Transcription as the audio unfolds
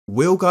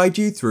We'll guide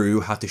you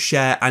through how to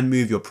share and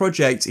move your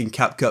project in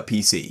CapCut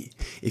PC.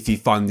 If you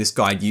find this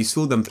guide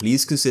useful, then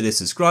please consider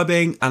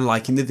subscribing and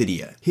liking the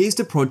video. Here's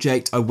the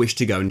project I wish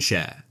to go and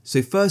share.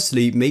 So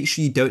firstly, make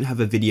sure you don't have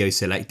a video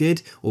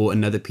selected or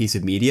another piece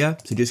of media,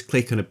 so just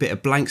click on a bit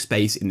of blank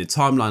space in the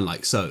timeline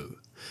like so,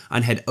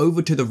 and head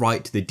over to the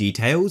right to the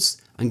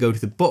details and go to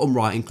the bottom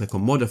right and click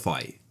on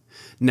modify.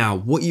 Now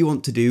what you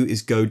want to do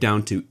is go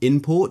down to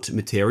import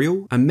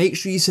material and make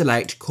sure you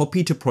select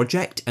copy to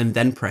project and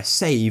then press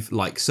save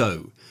like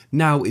so.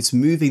 Now it's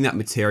moving that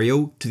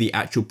material to the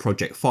actual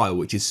project file,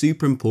 which is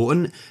super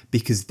important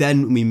because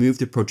then when we move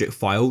the project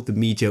file, the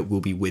media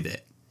will be with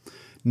it.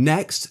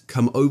 Next,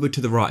 come over to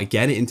the right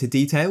again into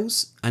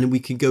details and we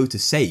can go to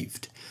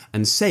saved.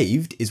 And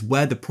saved is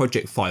where the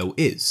project file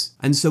is.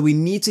 And so we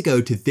need to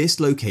go to this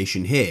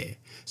location here.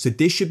 So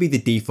this should be the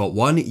default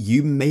one.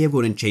 You may have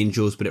gone and changed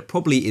yours, but it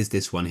probably is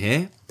this one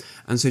here.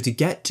 And so to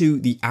get to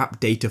the app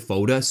data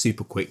folder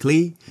super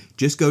quickly,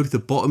 just go to the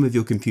bottom of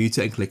your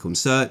computer and click on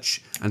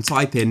search and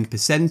type in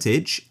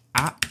percentage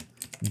app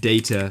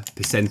data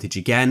percentage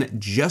again,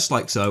 just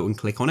like so, and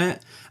click on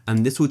it.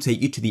 And this will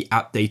take you to the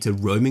app data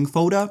roaming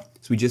folder.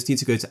 So we just need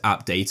to go to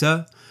app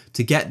data.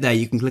 To get there,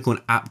 you can click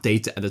on app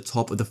data at the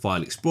top of the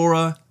file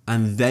explorer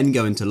and then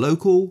go into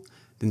local,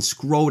 then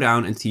scroll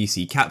down until you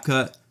see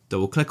CapCut,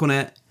 double click on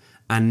it.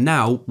 And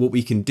now what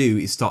we can do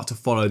is start to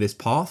follow this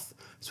path.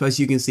 So as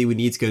you can see, we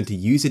need to go into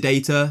user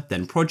data,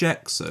 then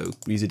projects. So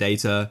user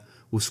data,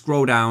 we'll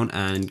scroll down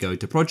and go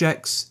to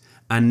projects.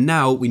 And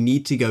now we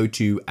need to go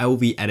to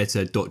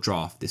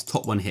lveditor.draft, this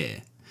top one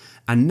here.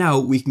 And now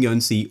we can go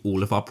and see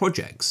all of our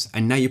projects.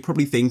 And now you're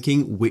probably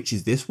thinking, which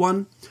is this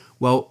one?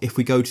 Well, if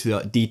we go to the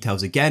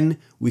details again,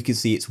 we can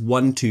see it's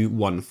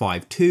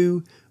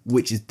 12152,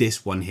 which is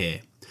this one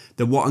here.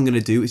 Then what I'm going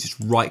to do is just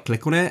right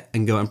click on it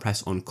and go and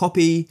press on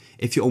copy.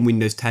 If you're on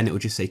Windows 10, it will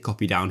just say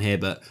copy down here,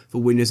 but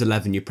for Windows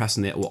 11, you're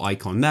pressing the little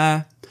icon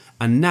there.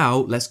 And now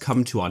let's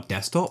come to our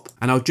desktop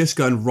and I'll just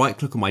go and right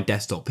click on my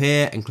desktop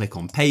here and click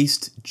on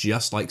paste,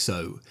 just like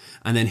so.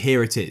 And then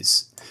here it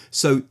is.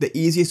 So the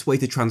easiest way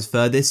to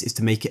transfer this is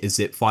to make it a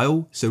zip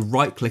file. So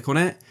right click on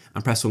it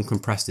and press on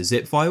compress the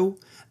zip file.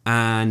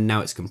 And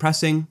now it's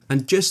compressing,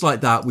 and just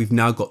like that we've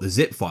now got the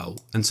zip file.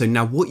 And so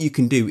now what you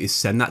can do is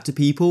send that to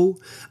people,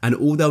 and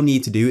all they'll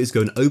need to do is go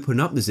and open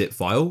up the zip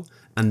file,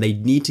 and they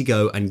need to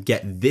go and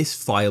get this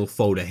file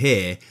folder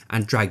here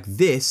and drag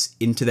this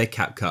into their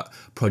CapCut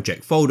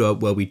project folder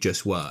where we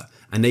just were.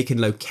 And they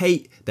can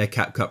locate their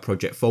CapCut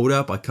project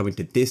folder by coming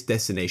to this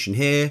destination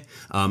here,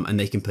 and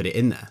they can put it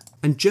in there.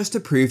 And just to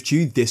prove to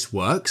you this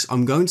works,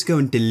 I'm going to go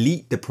and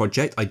delete the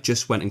project I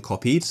just went and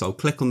copied. So I'll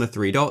click on the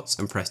three dots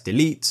and press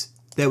delete.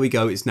 There we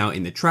go, it's now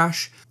in the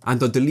trash,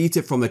 and I'll delete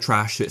it from the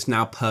trash so it's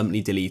now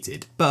permanently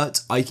deleted,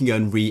 but I can go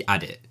and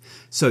re-add it.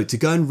 So to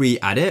go and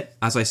re-add it,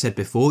 as I said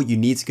before, you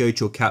need to go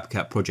to your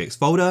CapCut projects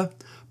folder.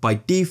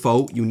 By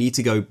default, you need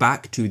to go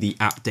back to the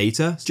app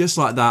data, just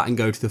like that, and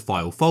go to the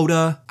file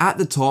folder. At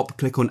the top,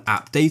 click on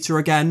app data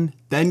again,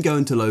 then go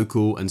into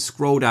local and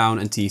scroll down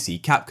until you see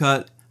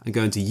CapCut, and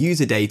go into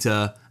user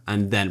data,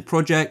 and then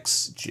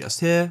projects, just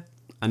here.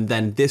 And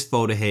then this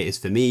folder here is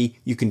for me.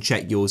 You can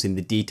check yours in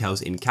the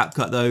details in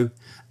CapCut though.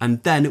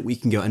 And then we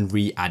can go and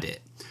re-add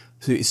it.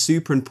 So it's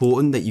super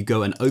important that you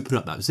go and open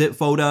up that zip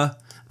folder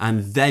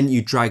and then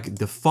you drag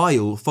the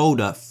file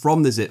folder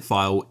from the zip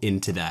file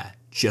into there,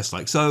 just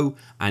like so.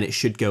 And it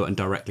should go and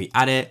directly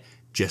add it,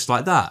 just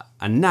like that.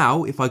 And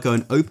now if I go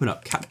and open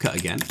up CapCut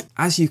again,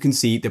 as you can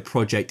see, the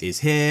project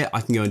is here.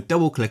 I can go and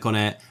double click on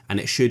it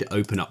and it should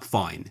open up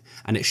fine.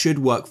 And it should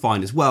work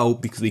fine as well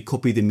because we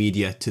copy the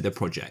media to the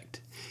project.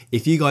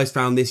 If you guys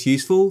found this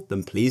useful,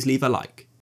 then please leave a like.